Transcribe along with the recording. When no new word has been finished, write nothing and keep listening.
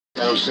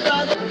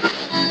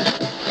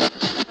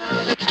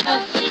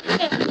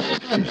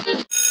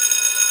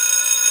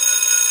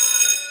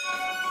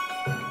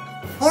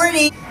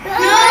Morning.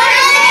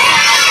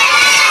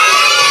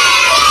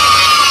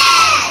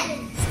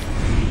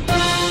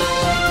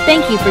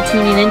 Thank you for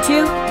tuning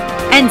into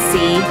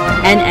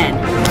NCNN.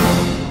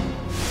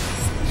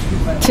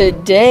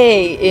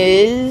 Today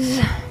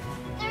is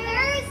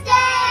Thursday!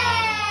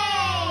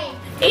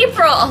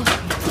 April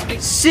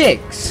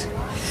 6.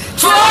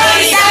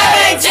 2017!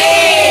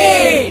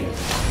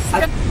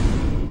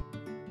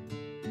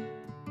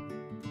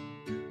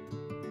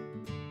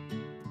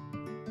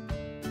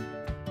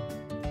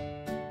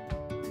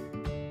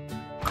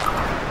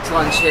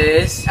 Lunch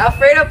is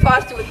Alfredo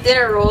pasta with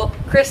dinner roll,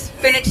 crisp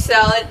spinach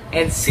salad,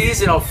 and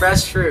seasonal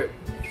fresh fruit.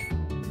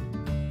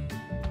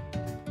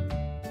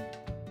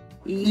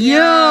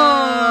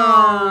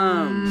 Yum!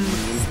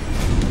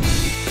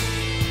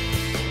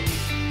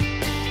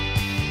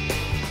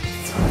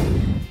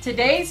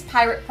 Today's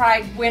Pirate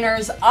Pride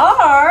winners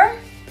are...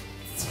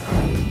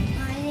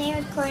 My name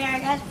is Corey. I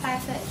got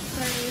 5 foot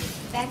for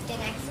respect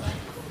and excellence.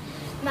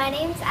 My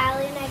name's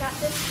Allie and I got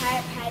this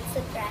Pirate Pride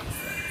slip for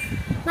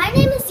excellence. My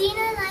name is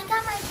Dina and I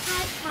got my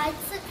Pirate Pride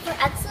slip for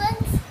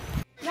excellence.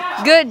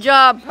 Good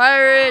job,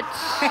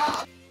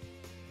 Pirates!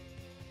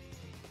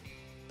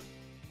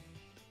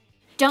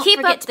 Don't Keep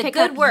forget up to the pick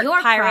good up work,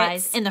 your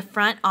Pirates. prize in the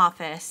front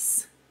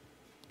office.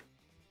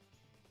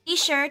 Be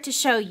sure to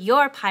show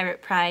your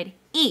pirate pride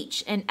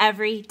each and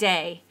every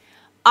day.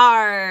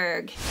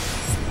 Arg!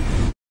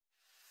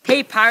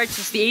 Hey Pirates,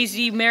 it's the AZ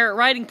merit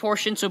writing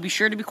portion, so be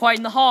sure to be quiet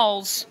in the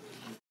halls.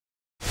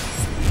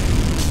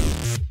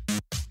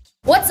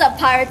 What's up,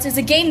 Pirates? There's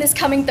a game this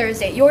coming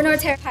Thursday. Your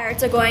Norterra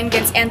Pirates are going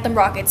against Anthem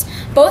Rockets.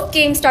 Both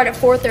games start at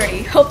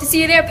 4:30. Hope to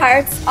see you there,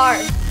 Pirates.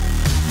 Arg!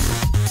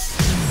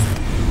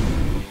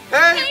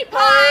 Hey,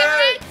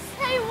 Pirates!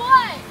 Hey,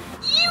 what?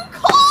 You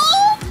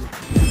called?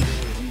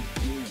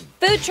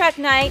 Food truck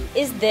night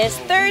is this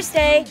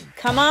Thursday.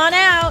 Come on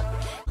out.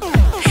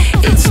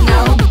 It's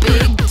no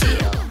big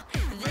deal.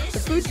 The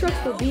food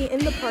trucks will be in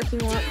the parking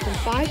lot from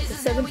 5 to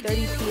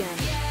 7:30 p.m.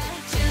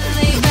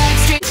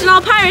 And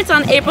all Pirates,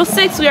 on April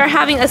 6th, we are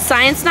having a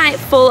science night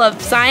full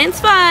of science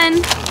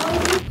fun.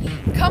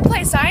 Come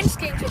play science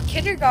games with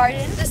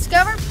kindergarten.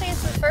 Discover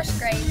plants with first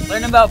grade.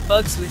 Learn about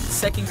bugs with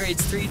second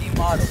grade's 3D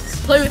models.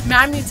 Play with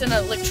magnets and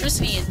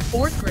electricity in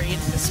 4th grade.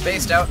 It's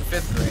spaced out in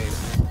 5th grade.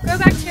 Grow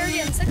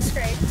bacteria in 6th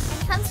grade.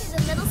 Come see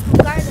the middle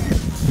school garden.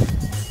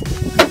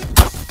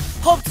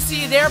 Hope to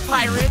see you there,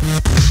 Pirate.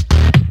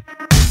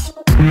 This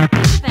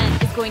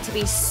event is going to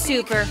be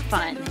super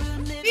fun.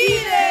 Be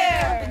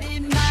there!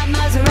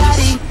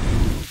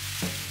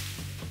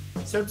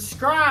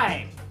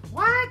 Subscribe.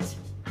 What?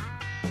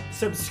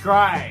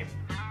 Subscribe.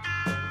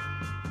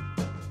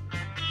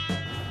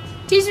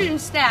 Teachers and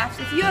staffs,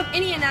 if you have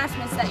any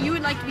announcements that you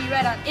would like to be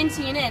read on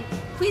NCNN,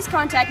 please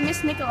contact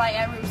Miss Nicolai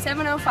at room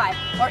 705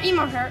 or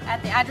email her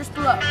at the address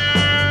below.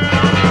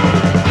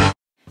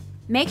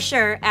 Make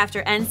sure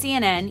after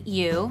NCNN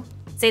you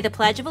say the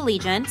Pledge of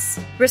Allegiance,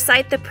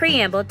 recite the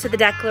preamble to the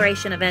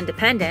Declaration of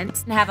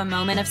Independence, and have a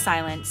moment of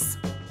silence.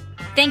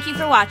 Thank you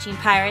for watching,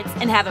 Pirates,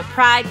 and have a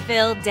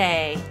pride-filled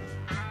day.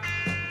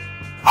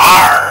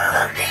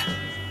 Arg!